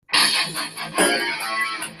All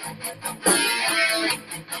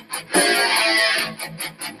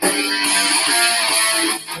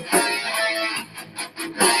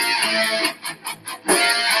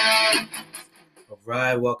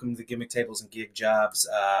right, welcome to the Gimmick Tables and Gig Jobs.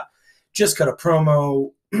 Just cut a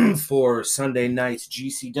promo for Sunday night's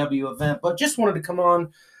GCW event, but just wanted to come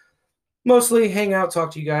on, mostly hang out,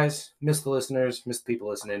 talk to you guys, miss the listeners, miss the people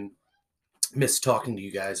listening, miss talking to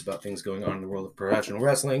you guys about things going on in the world of professional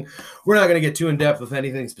wrestling. We're not going to get too in-depth with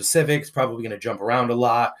anything specific. It's probably going to jump around a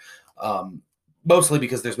lot, mostly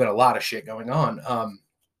because there's been a lot of shit going on.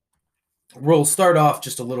 We'll start off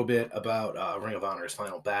just a little bit about Ring of Honor's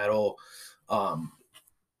Final Battle. I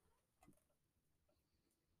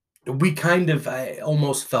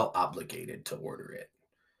almost felt obligated to order it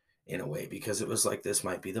in a way because it was like, this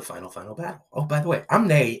might be the final battle. Oh, by the way, I'm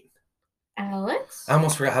Nate. Alex? I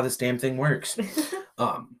almost forgot how this damn thing works.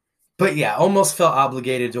 But yeah, almost felt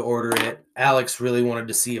obligated to order it. Alex really wanted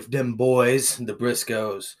to see if them boys, the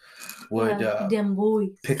Briscoes, would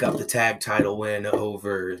pick up the tag title win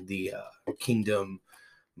over the Kingdom,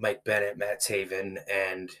 Mike Bennett, Matt Taven,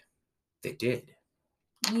 and they did.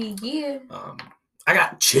 Yeah. I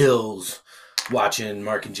got chills watching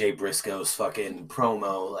Mark and Jay Briscoe's fucking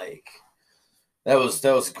promo. Like, that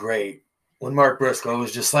was great. When Mark Briscoe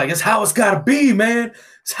was just like, it's how it's gotta be, man.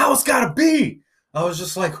 It's how it's gotta be. I was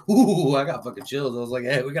just like, ooh, I got fucking chills. I was like,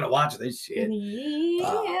 hey, we gotta watch this shit.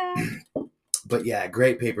 Yeah. But yeah,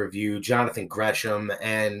 great pay-per-view. Jonathan Gresham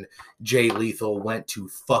and Jay Lethal went to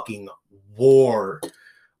fucking war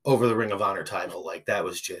over the Ring of Honor title. Like, that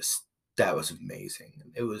was amazing.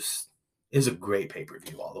 It was a great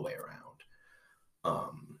pay-per-view all the way around.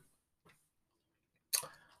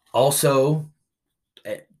 Also,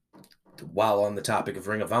 while on the topic of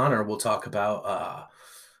Ring of Honor, we'll talk about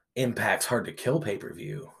Impact's Hard to Kill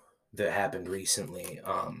pay-per-view that happened recently.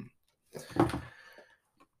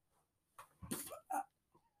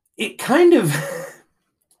 It kind of,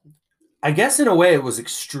 I guess in a way it was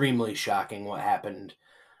extremely shocking what happened,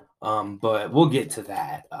 but we'll get to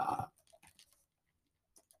that.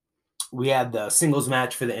 We had the singles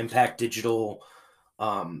match for the Impact Digital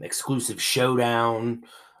exclusive showdown.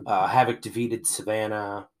 Havoc defeated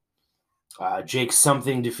Savannah. Jake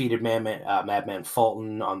Something defeated Madman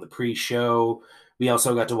Fulton on the pre-show. We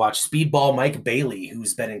also got to watch Speedball Mike Bailey,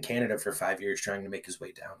 who's been in Canada for 5 years trying to make his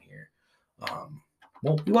way down here.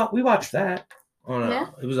 We watched that.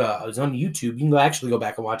 It was on YouTube. You can actually go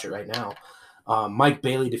back and watch it right now. Mike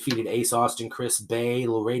Bailey defeated Ace Austin, Chris Bay,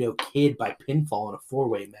 Laredo Kid by pinfall in a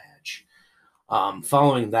four-way match.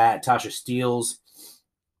 Following that, Tasha Steelz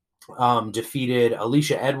defeated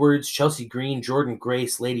Alicia Edwards, Chelsea Green, Jordan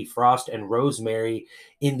Grace, Lady Frost, and Rosemary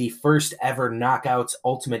in the first ever Knockouts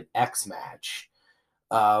Ultimate X match.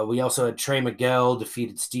 We also had Trey Miguel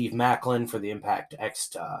defeated Steve Macklin for the Impact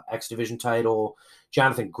X Division title.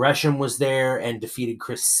 Jonathan Gresham was there and defeated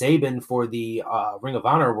Chris Sabin for the Ring of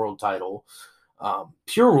Honor World title.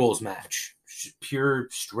 Pure Rules match. Pure,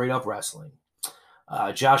 straight up wrestling.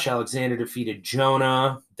 Josh Alexander defeated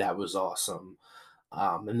Jonah. That was awesome.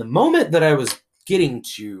 And the moment that I was getting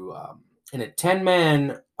to, in a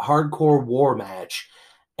 10-man hardcore war match,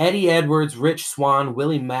 Eddie Edwards, Rich Swann,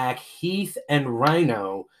 Willie Mack, Heath, and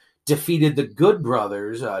Rhino defeated the Good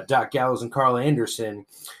Brothers, Doc Gallows and Carl Anderson,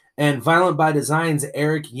 and Violent by Design's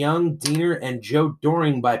Eric Young, Diener, and Joe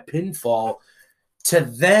Doring by pinfall to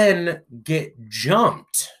then get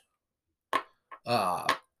jumped.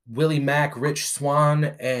 Willie Mack, Rich Swann,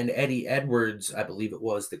 and Eddie Edwards, I believe it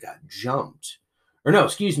was, that got jumped. Or no,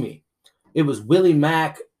 excuse me. It was Willie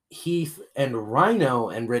Mack, Heath, and Rhino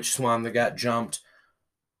and Rich Swann that got jumped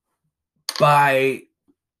by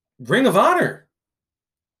Ring of Honor.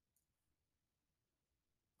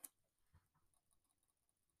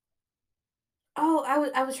 Oh,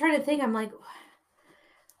 I was trying to think. I'm like, what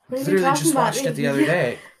are Literally just watched it the other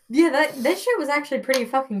day. Yeah, that shit was actually pretty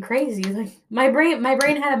fucking crazy. Like, my brain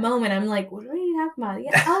had a moment. I'm like, what are you talking about?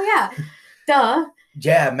 Yeah, oh yeah, duh.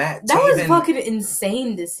 Yeah, Matt Taven. That was fucking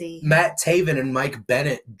insane to see. Matt Taven and Mike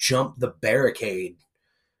Bennett jumped the barricade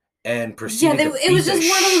and proceeded to beat it was just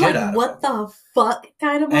one of shit like, what the fuck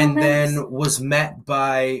kind of moments. And then was met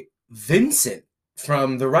by Vincent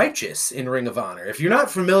from The Righteous in Ring of Honor. If you're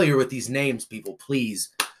not familiar with these names, people,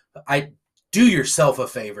 please, do yourself a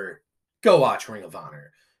favor. Go watch Ring of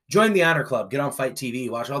Honor. Join the Honor Club. Get on Fight TV.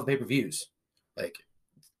 Watch all the pay-per-views. Like,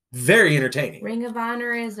 very entertaining. Ring of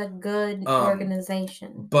Honor is a good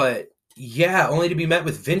organization. But, yeah, only to be met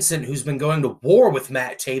with Vincent, who's been going to war with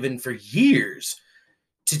Matt Taven for years,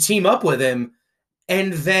 to team up with him,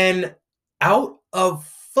 and then out of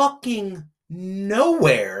fucking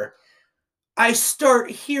nowhere, I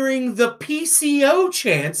start hearing the PCO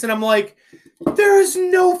chants, and I'm like, there is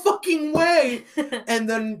no fucking way. And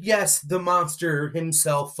then, yes, the monster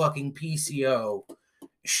himself, fucking PCO,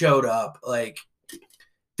 showed up. Like,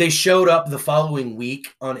 they showed up the following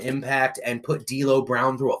week on Impact and put D'Lo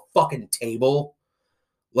Brown through a fucking table.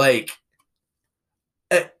 Like,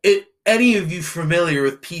 any of you familiar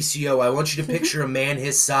with PCO, I want you to picture a man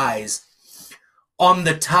his size on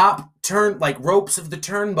the top ropes of the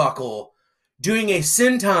turnbuckle doing a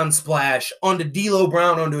senton splash onto D'Lo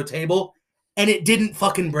Brown onto a table, and it didn't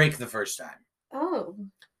fucking break the first time. Oh.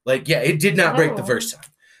 Like, yeah, it did not break the first time.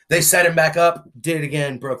 They set him back up, did it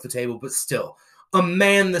again, broke the table, but still, a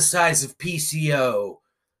man the size of PCO,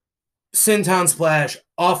 senton splash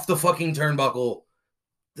off the fucking turnbuckle.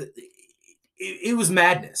 It was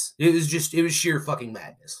madness. It was sheer fucking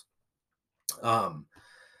madness.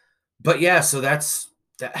 But yeah, so that's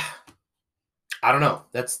that. I don't know.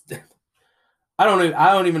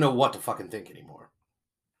 I don't even know what to fucking think anymore.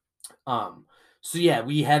 So yeah,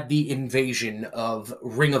 we had the invasion of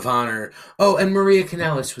Ring of Honor. Oh, and Maria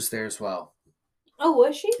Kanellis was there as well. Oh,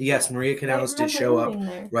 was she? Yes, Maria Kanellis did show up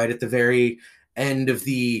right at the very end of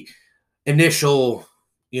the initial,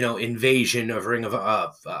 invasion of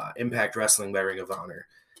Impact Wrestling by Ring of Honor.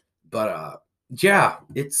 But yeah,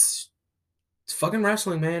 it's fucking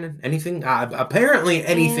wrestling, man. Anything, apparently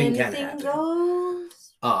anything can happen.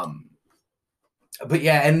 Goes. But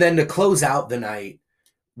yeah, and then to close out the night,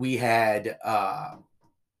 we had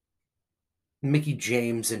Mickie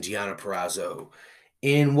James and Deonna Purrazzo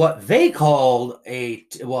in what they called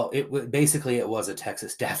it was a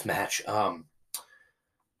Texas death match.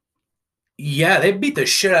 Yeah, they beat the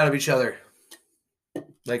shit out of each other.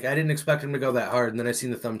 Like, I didn't expect them to go that hard, and then I seen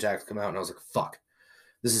the thumbtacks come out, and I was like, fuck,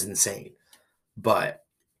 this is insane. But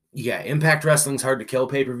yeah, Impact Wrestling's hard to kill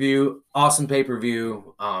pay-per-view. Awesome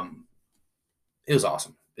pay-per-view. It was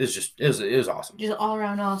awesome. It was awesome. Just all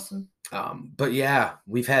around awesome. But yeah,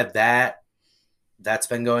 we've had that. That's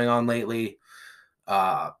been going on lately.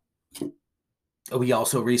 We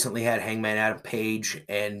also recently had Hangman Adam Page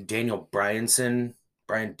and Bryan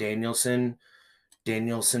Danielson,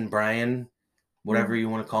 whatever you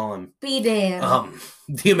want to call him. Be damned.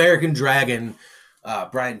 The American Dragon,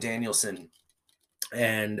 Bryan Danielson.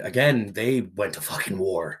 And again, they went to fucking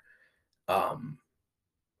war.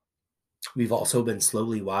 We've also been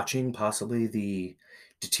slowly watching possibly the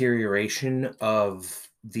deterioration of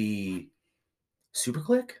the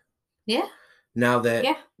SuperClick. Yeah. Now that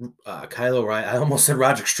Kyle O'Reilly, I almost said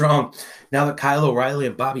Roderick Strong. Now that Kyle O'Reilly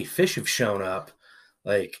and Bobby Fish have shown up,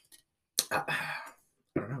 like, I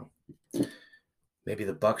don't know. Maybe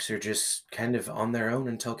the Bucks are just kind of on their own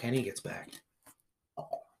until Kenny gets back.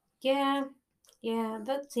 Yeah,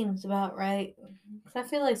 that seems about right. I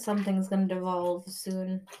feel like something's going to devolve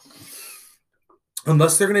soon.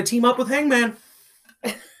 Unless they're going to team up with Hangman.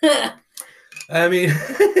 I mean...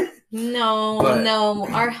 No,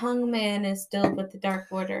 our Hangman is still with the Dark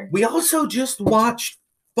Order. We also just watched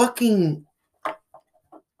fucking...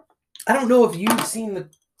 I don't know if you've seen the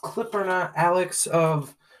clip or not, Alex,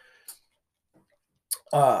 of...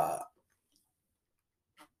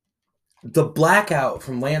 the blackout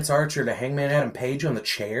from Lance Archer to Hangman Adam Page on the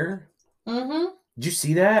chair. Mm-hmm. Did you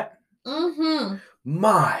see that? Mm-hmm.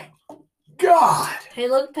 My God. He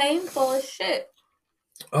looked painful as shit.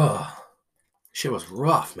 Oh, shit was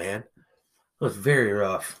rough, man. It was very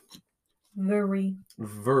rough. Very.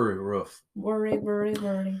 Very rough. Very, very,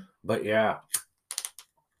 very. But yeah.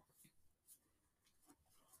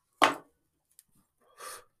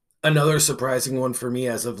 Another surprising one for me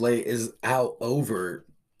as of late is how over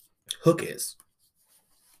Hook is.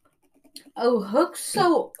 Oh, Hook's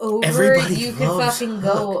so over. Everybody you could fucking Hook.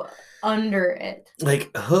 go under it.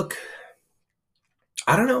 Like, Hook,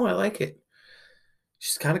 I don't know, I like it.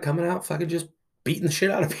 She's kind of coming out fucking just beating the shit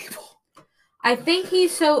out of people. I think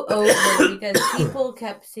he's so over because people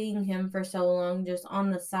kept seeing him for so long just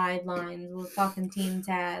on the sidelines with fucking Team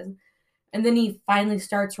Taz. And then he finally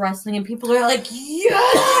starts wrestling and people are like,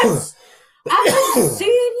 yes! I've been seeing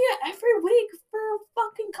you every week for a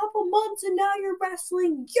fucking couple months and now you're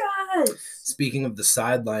wrestling. Yes! Speaking of the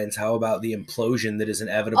sidelines, how about the implosion that is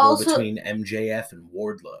inevitable between MJF and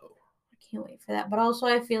Wardlow? I can't wait for that. But also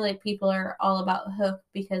I feel like people are all about Hook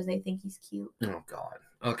because they think he's cute. Oh, God.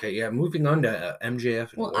 Okay, yeah, moving on to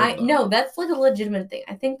MJF and Wardlow. No, that's like a legitimate thing.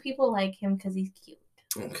 I think people like him because he's cute.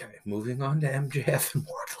 Okay, moving on to MJF and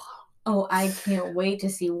Wardlow. Oh, I can't wait to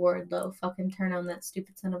see Wardlow fucking turn on that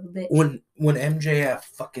stupid son of a bitch. When MJF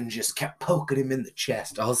fucking just kept poking him in the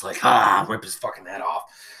chest, I was like, rip his fucking head off.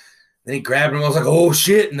 Then he grabbed him, I was like, oh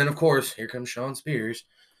shit. And then, of course, here comes Shawn Spears.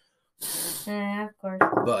 Yeah, of course.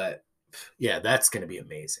 But yeah, that's going to be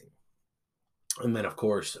amazing. And then, of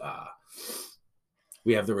course,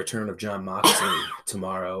 we have the return of Jon Moxley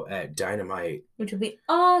tomorrow at Dynamite, which would be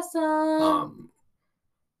awesome.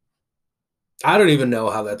 I don't even know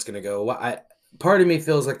how that's going to go. Part of me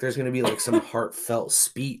feels like there's going to be like some heartfelt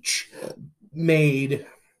speech made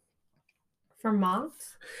for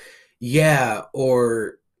Mox. Yeah,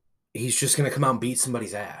 or he's just going to come out and beat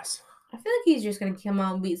somebody's ass. I feel like he's just going to come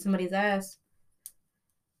out and beat somebody's ass.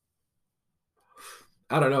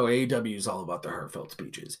 I don't know. AEW is all about the heartfelt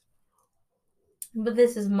speeches. But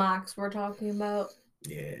this is Mox we're talking about.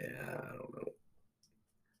 Yeah, I don't know.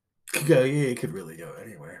 It could really go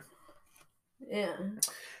anywhere. Yeah.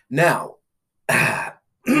 Now,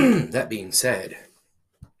 that being said,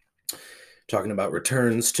 talking about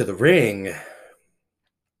returns to the ring,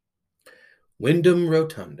 Wyndham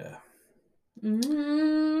Rotunda,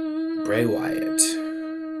 Bray Wyatt,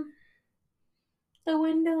 the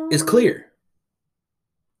window is clear.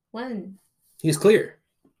 When? He's clear.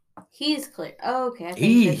 He's clear. Oh, okay. I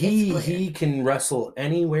think he can wrestle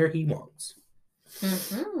anywhere he wants.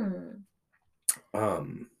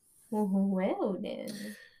 Well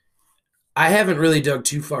then. I haven't really dug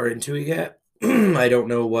too far into it yet. I don't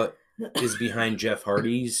know what is behind Jeff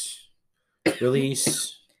Hardy's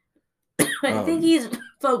release. I think he's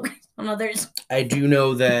focused on others. I do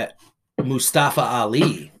know that Mustafa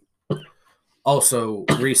Ali also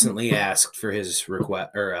recently asked for his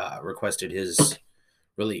requested his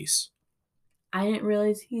release. I didn't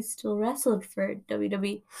realize he still wrestled for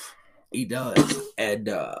WWE. He does, and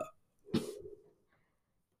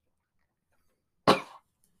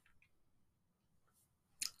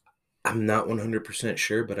I'm not 100%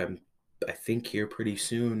 sure, but I think here pretty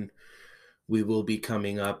soon we will be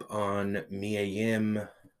coming up on Mia Yim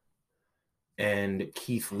and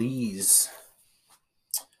Keith Lee's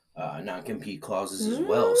non-compete clauses as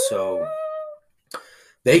well, so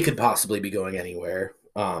they could possibly be going anywhere.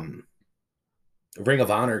 Ring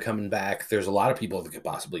of Honor coming back. There's a lot of people that could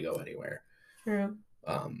possibly go anywhere. True.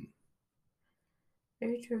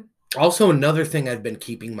 Very true. Also, another thing I've been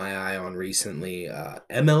keeping my eye on recently,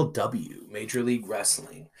 MLW, Major League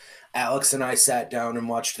Wrestling. Alex and I sat down and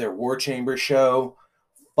watched their War Chamber show.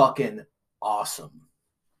 Fucking awesome.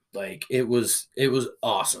 Like, it was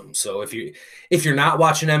awesome. So if you're not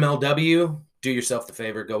watching MLW, do yourself the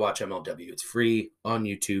favor, go watch MLW. It's free on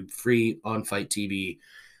YouTube, free on Fight TV.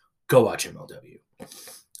 Go watch MLW.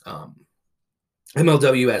 MLW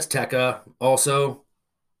Azteca also.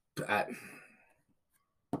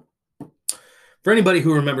 For anybody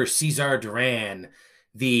who remembers Cesar Duran,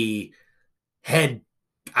 the head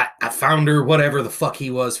founder, whatever the fuck he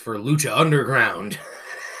was for Lucha Underground,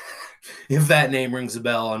 if that name rings a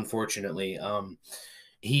bell, unfortunately,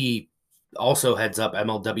 he also heads up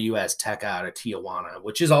MLW Azteca out of Tijuana,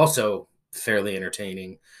 which is also fairly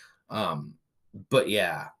entertaining. But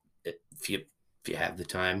yeah, if you have the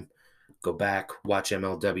time, go back, watch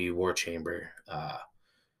MLW War Chamber.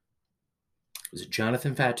 Was it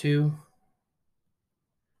Jonathan Fatu?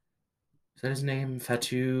 Is that his name?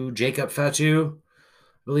 Fatu? Jacob Fatu,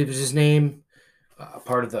 I believe is his name.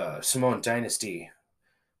 Part of the Samoan dynasty.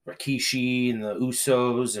 Rikishi and the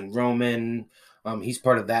Usos and Roman. He's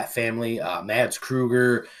part of that family. Mads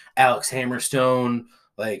Kruger, Alex Hammerstone,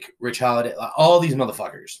 like Rich Holiday, all these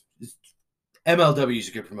motherfuckers. MLW is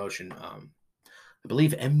a good promotion. I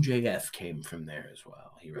believe MJF came from there as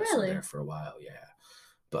well. He wrestled there for a while, yeah.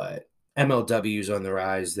 But MLW's on the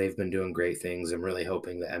rise. They've been doing great things. I'm really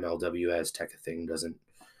hoping the MLW Azteca thing doesn't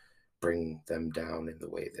bring them down in the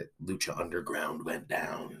way that Lucha Underground went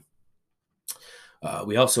down.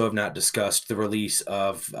 We also have not discussed the release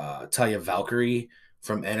of Taya Valkyrie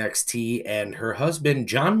from NXT and her husband,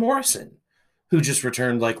 John Morrison, who just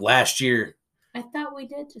returned like last year. I thought we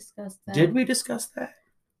did discuss that. Did we discuss that?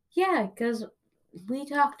 Yeah, because we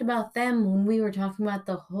talked about them when we were talking about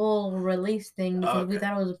the whole release thing because we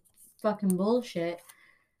thought it was fucking bullshit.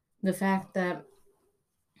 The fact that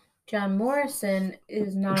John Morrison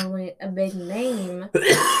is not only a big name,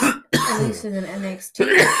 at least in an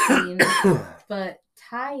NXT scene, but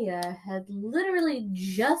Taya had literally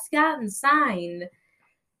just gotten signed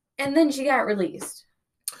and then she got released.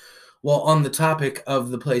 Well, on the topic of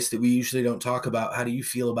the place that we usually don't talk about, how do you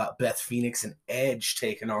feel about Beth Phoenix and Edge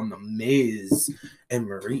taking on The Miz and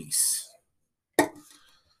Maurice?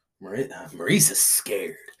 Maurice is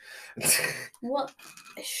scared. Well,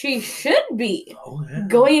 she should be. Oh, yeah.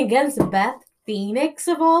 Going against Beth Phoenix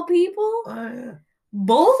of all people? Oh, yeah.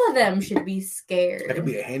 Both of them should be scared. That could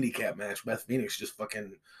be a handicap match. Beth Phoenix just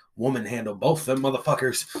fucking woman handle both them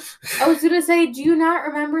motherfuckers. I was going to say, do you not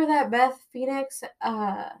remember that Beth Phoenix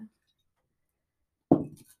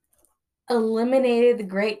eliminated the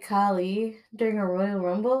Great Khali during a Royal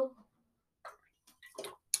Rumble?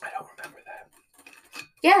 I don't remember that.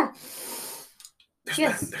 Yeah. There's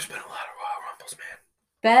been a lot of Royal Rumbles, man.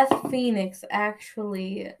 Beth Phoenix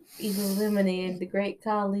actually eliminated the Great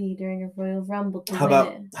Khali during a Royal Rumble to win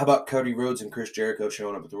it. How about Cody Rhodes and Chris Jericho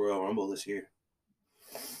showing up at the Royal Rumble this year?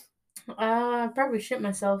 I probably shit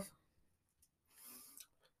myself.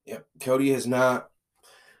 Yep. Cody has not.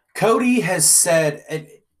 Cody has said, and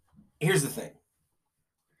here's the thing.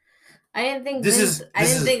 I didn't think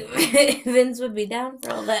Vince would be down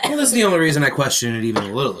for all that. Well, this is the only reason I question it even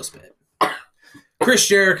a littlest bit. Chris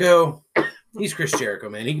Jericho, he's Chris Jericho,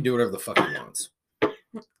 man. He can do whatever the fuck he wants.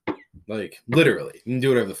 Like, literally, he can do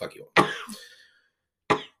whatever the fuck he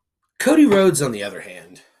wants. Cody Rhodes, on the other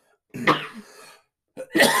hand,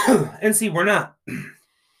 and see, we're not.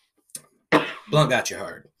 Blunt got you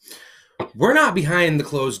hard. We're not behind the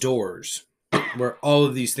closed doors where all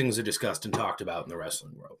of these things are discussed and talked about in the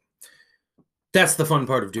wrestling world. That's the fun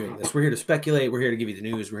part of doing this. We're here to speculate. We're here to give you the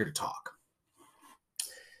news. We're here to talk.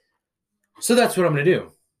 So that's what I'm going to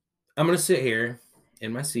do. I'm going to sit here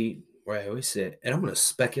in my seat where I always sit, and I'm going to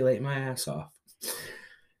speculate my ass off.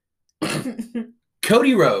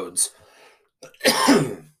 Cody Rhodes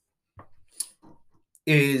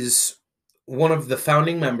is one of the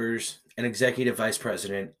founding members and executive vice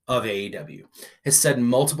president of AEW. Has said in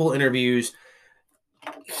multiple interviews,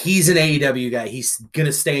 he's an AEW guy. He's going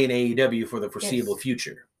to stay in AEW for the foreseeable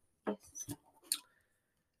future.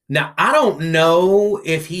 Now, I don't know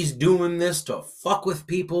if he's doing this to fuck with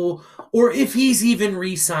people or if he's even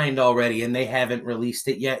re-signed already and they haven't released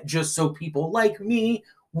it yet, just so people like me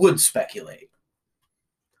would speculate.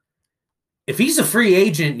 If he's a free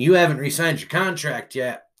agent and you haven't re-signed your contract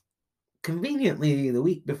yet, conveniently the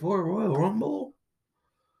week before Royal Rumble.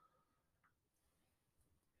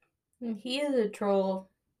 He is a troll.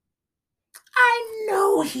 I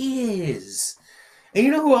know he is. And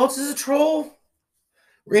you know who else is a troll?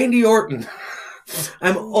 Randy Orton.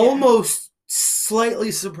 I'm almost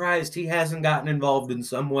slightly surprised he hasn't gotten involved in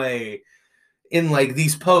some way in like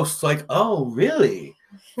these posts like, oh, really?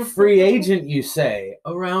 Free agent, you say,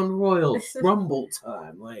 around Royal Rumble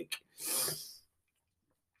time. Like,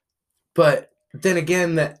 but then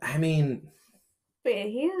again, But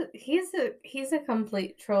he's a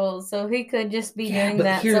complete troll, so he could just be doing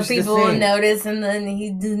that so people will notice, and then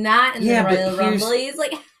he's not in the Royal Rumble. He's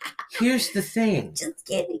like, here's the thing. Just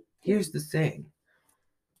kidding. Here's the thing.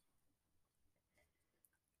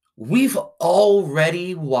 We've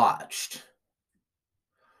already watched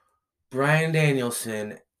Bryan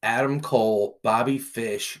Danielson, Adam Cole, Bobby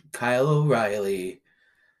Fish, Kyle O'Reilly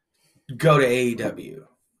go to AEW.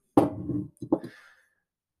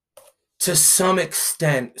 To some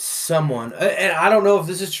extent, someone, and I don't know if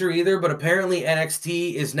this is true either, but apparently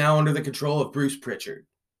NXT is now under the control of Bruce Pritchard.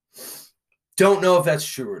 Don't know if that's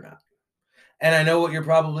true or not. And I know what you're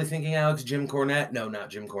probably thinking, Alex. Jim Cornette? No,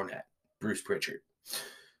 not Jim Cornette. Bruce Pritchard.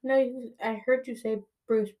 No, I heard you say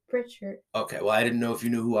Bruce Pritchard. Okay, well, I didn't know if you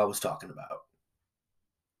knew who I was talking about.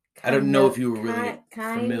 I don't know if you were really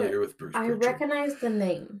familiar with Bruce Pritchard. I recognize the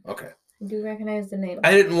name. Okay. I do recognize the name.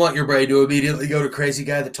 I didn't want your brain to immediately go to crazy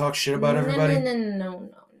guy that talks shit about everybody.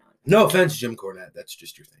 No. No offense, Jim Cornette. That's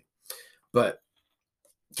just your thing. But,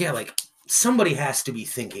 yeah, like, somebody has to be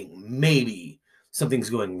thinking maybe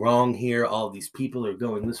something's going wrong here. All these people are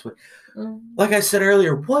going this way. Like I said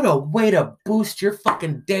earlier, what a way to boost your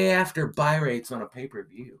fucking day after buy rates on a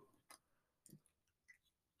pay-per-view.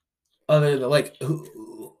 Other than, like,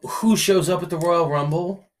 who shows up at the Royal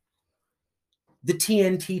Rumble? The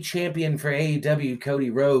TNT champion for AEW, Cody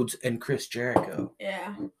Rhodes, and Chris Jericho.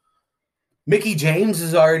 Yeah. Mickie James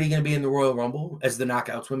is already going to be in the Royal Rumble as the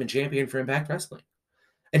Knockouts Women Champion for Impact Wrestling.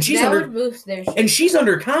 And she's she's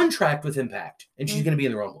under contract with Impact, and she's going to be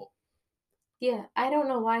in the Rumble. Yeah, I don't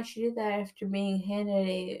know why she did that after being handed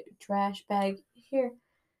a trash bag. Here.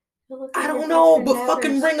 I don't know, but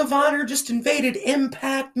fucking Ring of Honor just invaded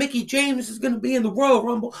Impact. Mickie James is going to be in the Royal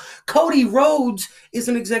Rumble. Cody Rhodes is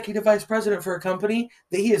an executive vice president for a company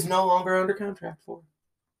that he is no longer under contract for.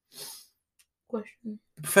 Question.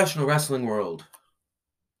 The professional wrestling world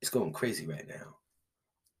is going crazy right now.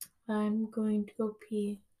 I'm going to go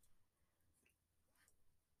pee.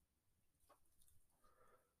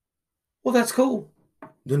 Well, that's cool.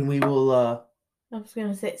 Then we will, I was going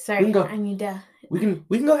to say, sorry, I need to... We can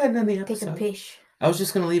go ahead and end the episode. Take a piss. I was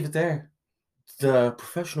just going to leave it there. The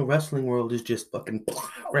professional wrestling world is just fucking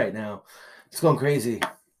right now. It's going crazy.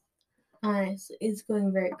 Honestly, it's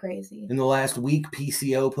going very crazy. In the last week,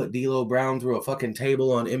 PCO put D'Lo Brown through a fucking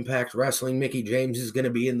table on Impact Wrestling. Mickey James is going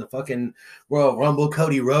to be in the fucking Royal Rumble.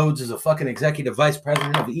 Cody Rhodes is a fucking executive vice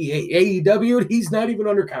president of AEW, and he's not even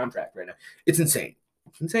under contract right now. It's insane.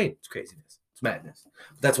 It's insane. It's craziness. It's madness.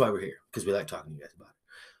 But that's why we're here, because we like talking to you guys about it.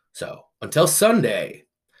 So, until Sunday,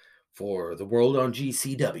 for the World on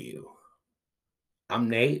GCW, I'm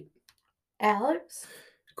Nate. Alex?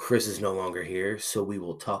 Chris is no longer here, so we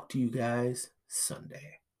will talk to you guys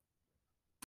Sunday.